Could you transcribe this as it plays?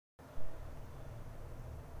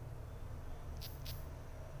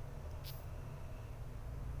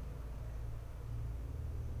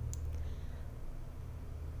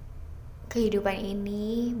Kehidupan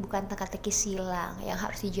ini bukan teka-teki silang yang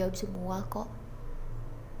harus dijawab semua kok.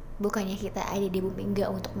 Bukannya kita ada di bumi enggak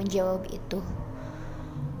untuk menjawab itu.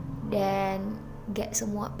 Dan gak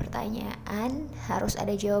semua pertanyaan harus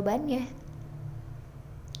ada jawabannya.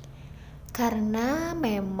 Karena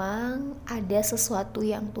memang ada sesuatu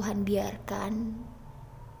yang Tuhan biarkan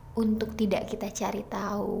untuk tidak kita cari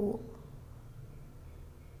tahu.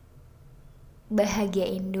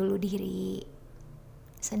 Bahagiain dulu diri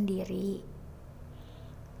sendiri,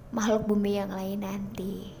 makhluk bumi yang lain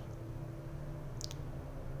nanti.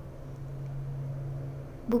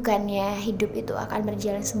 Bukannya hidup itu akan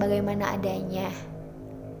berjalan sebagaimana adanya,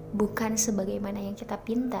 bukan sebagaimana yang kita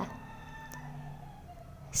pinta.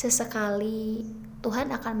 Sesekali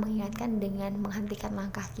Tuhan akan mengingatkan dengan menghentikan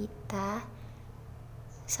langkah kita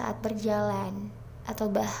saat berjalan atau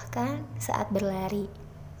bahkan saat berlari,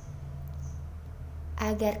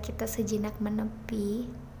 agar kita sejenak menepi,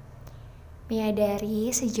 menyadari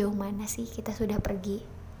sejauh mana sih kita sudah pergi,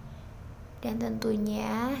 dan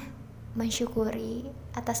tentunya mensyukuri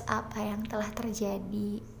atas apa yang telah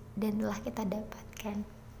terjadi dan telah kita dapatkan.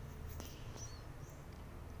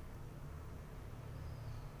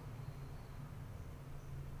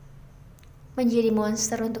 Menjadi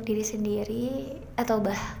monster untuk diri sendiri atau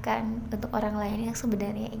bahkan untuk orang lain yang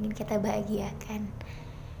sebenarnya ingin kita bahagiakan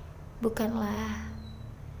bukanlah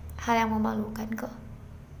hal yang memalukan kok.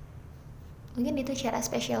 Mungkin itu cara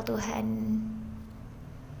spesial Tuhan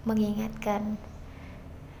mengingatkan.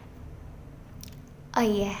 Oh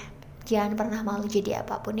iya, jangan pernah malu jadi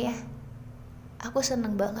apapun ya. Aku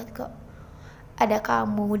seneng banget kok ada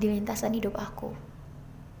kamu di lintasan hidup aku.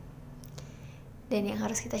 Dan yang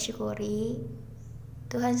harus kita syukuri,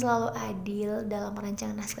 Tuhan selalu adil dalam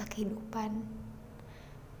merancang naskah kehidupan.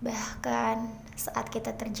 Bahkan saat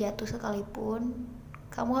kita terjatuh sekalipun,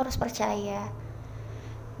 kamu harus percaya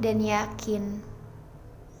dan yakin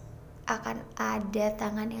akan ada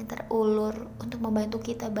tangan yang terulur untuk membantu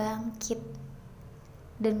kita bangkit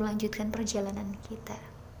dan melanjutkan perjalanan kita.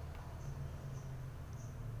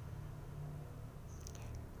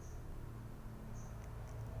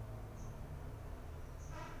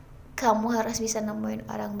 Kamu harus bisa nemuin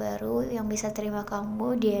orang baru yang bisa terima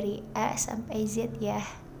kamu dari A sampai Z ya.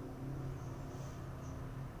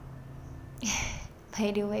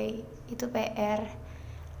 By the way, itu PR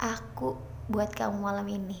aku buat kamu malam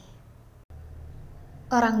ini.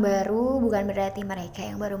 Orang baru bukan berarti mereka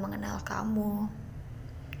yang baru mengenal kamu,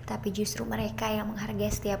 tapi justru mereka yang menghargai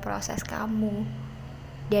setiap proses kamu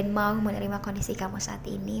dan mau menerima kondisi kamu saat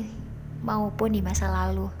ini maupun di masa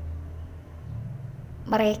lalu.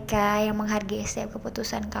 Mereka yang menghargai setiap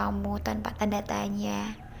keputusan kamu tanpa tanda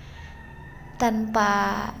tanya,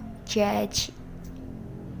 tanpa judge,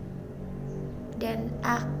 dan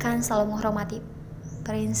akan selalu menghormati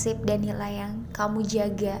prinsip dan nilai yang kamu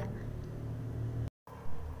jaga.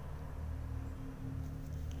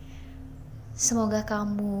 Semoga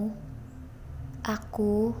kamu,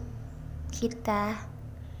 aku, kita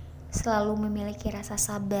selalu memiliki rasa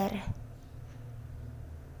sabar,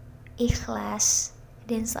 ikhlas,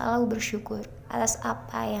 dan selalu bersyukur atas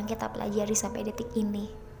apa yang kita pelajari sampai detik ini.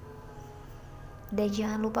 Dan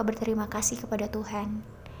jangan lupa berterima kasih kepada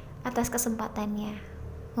Tuhan atas kesempatannya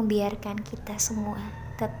membiarkan kita semua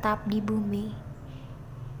tetap di bumi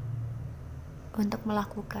untuk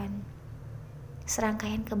melakukan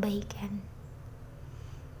serangkaian kebaikan